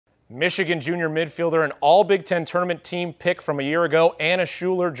Michigan junior midfielder and all Big Ten tournament team pick from a year ago, Anna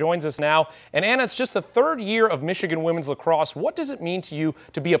Schueler, joins us now. And Anna, it's just the third year of Michigan women's lacrosse. What does it mean to you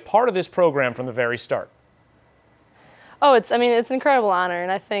to be a part of this program from the very start? Oh, it's an incredible honor,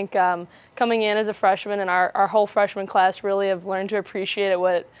 and I think coming in as a freshman and our whole freshman class really have learned to appreciate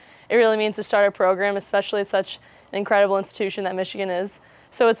what it really means to start a program, especially at such an incredible institution that Michigan is.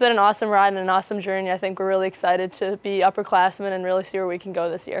 So it's been an awesome ride and an awesome journey. I think we're really excited to be upperclassmen and really see where we can go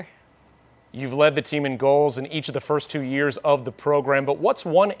this year. You've led the team in goals in each of the first 2 years of the program, but what's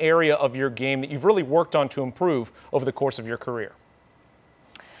one area of your game that you've really worked on to improve over the course of your career?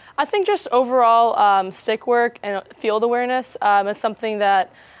 I think just overall stick work and field awareness. It's something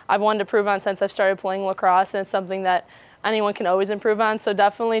that I've wanted to prove on since I've started playing lacrosse, and it's something that anyone can always improve on. So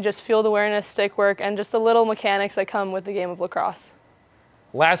definitely just field awareness, stick work, and just the little mechanics that come with the game of lacrosse.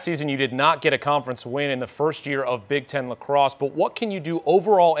 Last season, you did not get a conference win in the first year of Big Ten lacrosse, but what can you do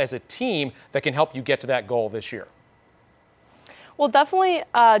overall as a team that can help you get to that goal this year? Well, definitely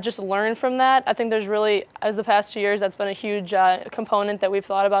just learn from that. I think there's really, as the past 2 years, that's been a huge component that we've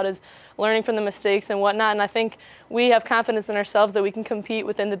thought about, is learning from the mistakes and whatnot. And I think we have confidence in ourselves that we can compete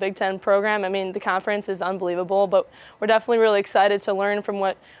within the Big Ten program. I mean, the conference is unbelievable, but we're definitely really excited to learn from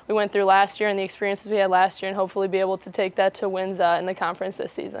what we went through last year and the experiences we had last year, and hopefully be able to take that to wins in the conference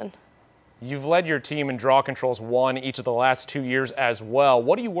this season. You've led your team in draw controls 1 each of the last 2 years as well.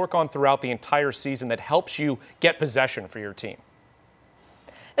 What do you work on throughout the entire season that helps you get possession for your team?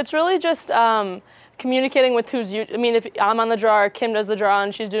 It's really just communicating with if I'm on the draw or Kim does the draw,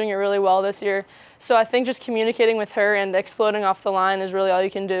 and she's doing it really well this year. So I think just communicating with her and exploding off the line is really all you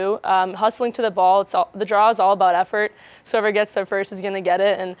can do. Hustling to the ball, the draw is all about effort. So whoever gets there first is going to get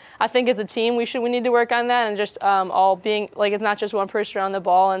it. And I think as a team we need to work on that, and just all being like, it's not just one person around the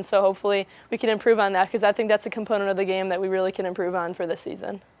ball. And so hopefully we can improve on that, because I think that's a component of the game that we really can improve on for this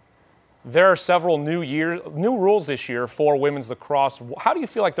season. There are several new rules this year for women's lacrosse. How do you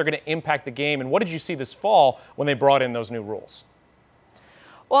feel like they're going to impact the game, and what did you see this fall when they brought in those new rules?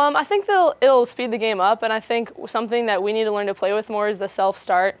 Well, I think it'll speed the game up, and I think something that we need to learn to play with more is the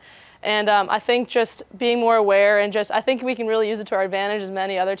self-start. And I think just being more aware, and I think we can really use it to our advantage as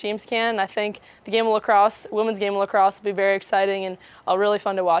many other teams can. I think the game of lacrosse, women's game of lacrosse, will be very exciting and really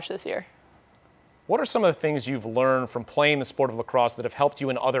fun to watch this year. What are some of the things you've learned from playing the sport of lacrosse that have helped you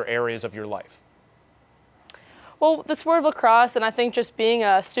in other areas of your life? Well, the sport of lacrosse, and I think just being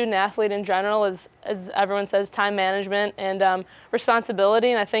a student athlete in general, is, as everyone says, time management and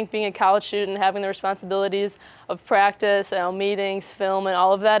responsibility. And I think being a college student and having the responsibilities of practice, meetings, film, and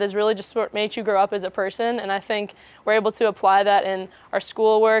all of that is really just what made you grow up as a person. And I think we're able to apply that in our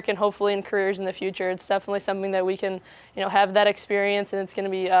schoolwork and hopefully in careers in the future. It's definitely something that we can, have that experience, and it's going to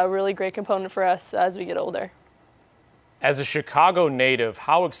be a really great component for us as we get older. As a Chicago native,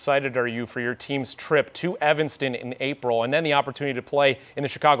 how excited are you for your team's trip to Evanston in April, and then the opportunity to play in the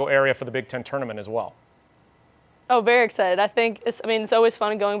Chicago area for the Big Ten tournament as well? Oh, very excited. I think it's always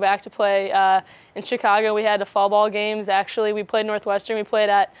fun going back to play in Chicago. We had the fall ball games. Actually, we played Northwestern. We played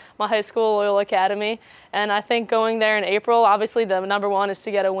at my high school, Loyola Academy. And I think going there in April, obviously the number one is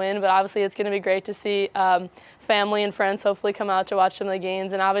to get a win, but obviously it's going to be great to see family and friends hopefully come out to watch some of the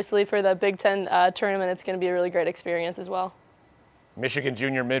games. And obviously for the Big Ten tournament, it's going to be a really great experience as well. Michigan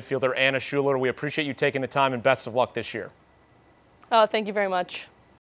junior midfielder Anna Schueler, we appreciate you taking the time, and best of luck this year. Oh, thank you very much.